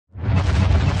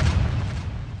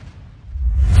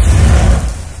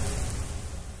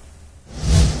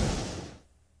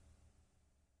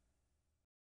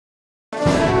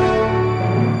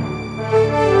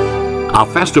a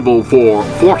festival for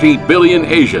 40 billion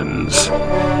Asians.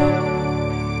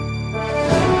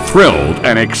 Thrilled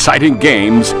and exciting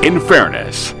games in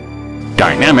fairness.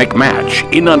 Dynamic match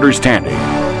in understanding.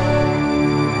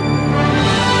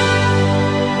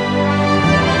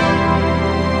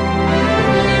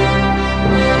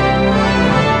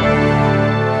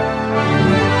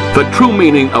 The true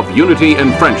meaning of unity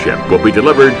and friendship will be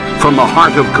delivered from the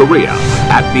heart of Korea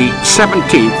at the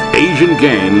 17th Asian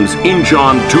Games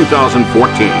Incheon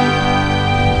 2014.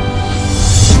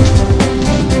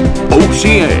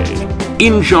 OCA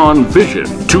Incheon Vision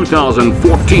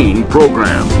 2014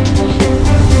 program.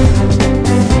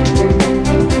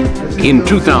 In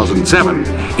 2007,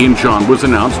 Incheon was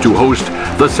announced to host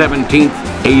the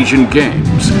 17th Asian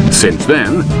Games. Since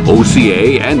then,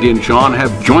 OCA and Incheon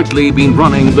have jointly been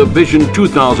running the Vision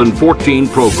 2014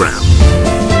 program.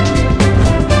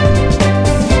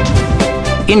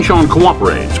 Incheon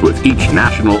cooperates with each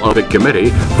National Olympic Committee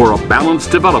for a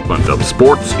balanced development of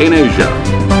sports in Asia.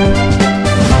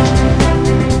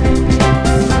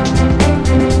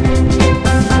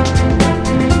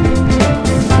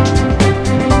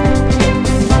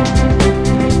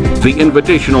 The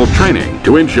invitational training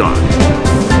to Incheon.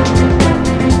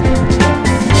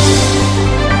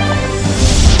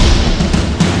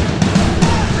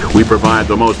 We provide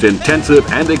the most intensive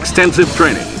and extensive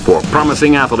training for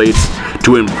promising athletes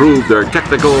to improve their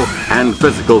technical and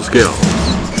physical skills.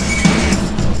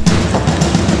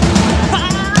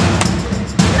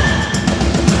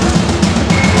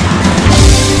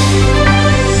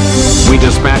 We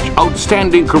dispatch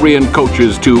outstanding Korean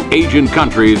coaches to Asian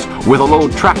countries with a low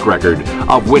track record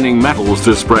of winning medals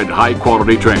to spread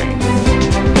high-quality training.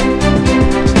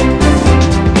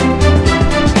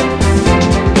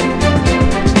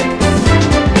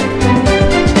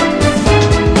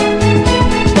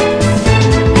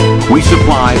 We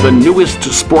supply the newest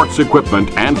sports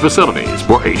equipment and facilities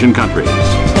for Asian countries.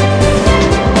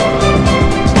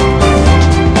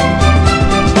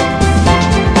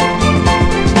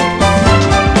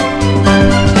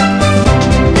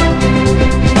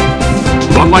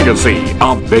 The legacy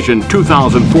of Vision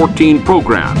 2014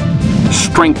 program.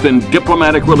 Strengthen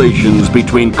diplomatic relations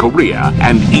between Korea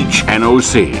and each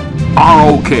NOC.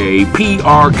 ROK,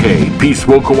 PRK,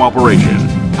 peaceful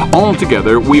cooperation.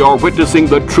 Altogether, we are witnessing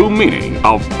the true meaning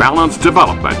of balanced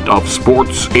development of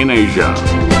sports in Asia.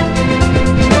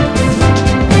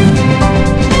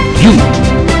 You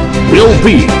will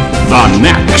be the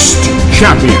next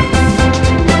champion.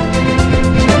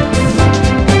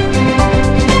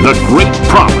 The great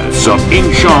promise of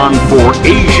Incheon for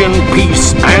Asian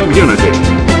peace and unity.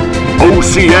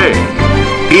 OCA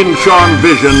Incheon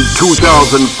Vision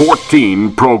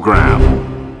 2014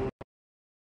 program.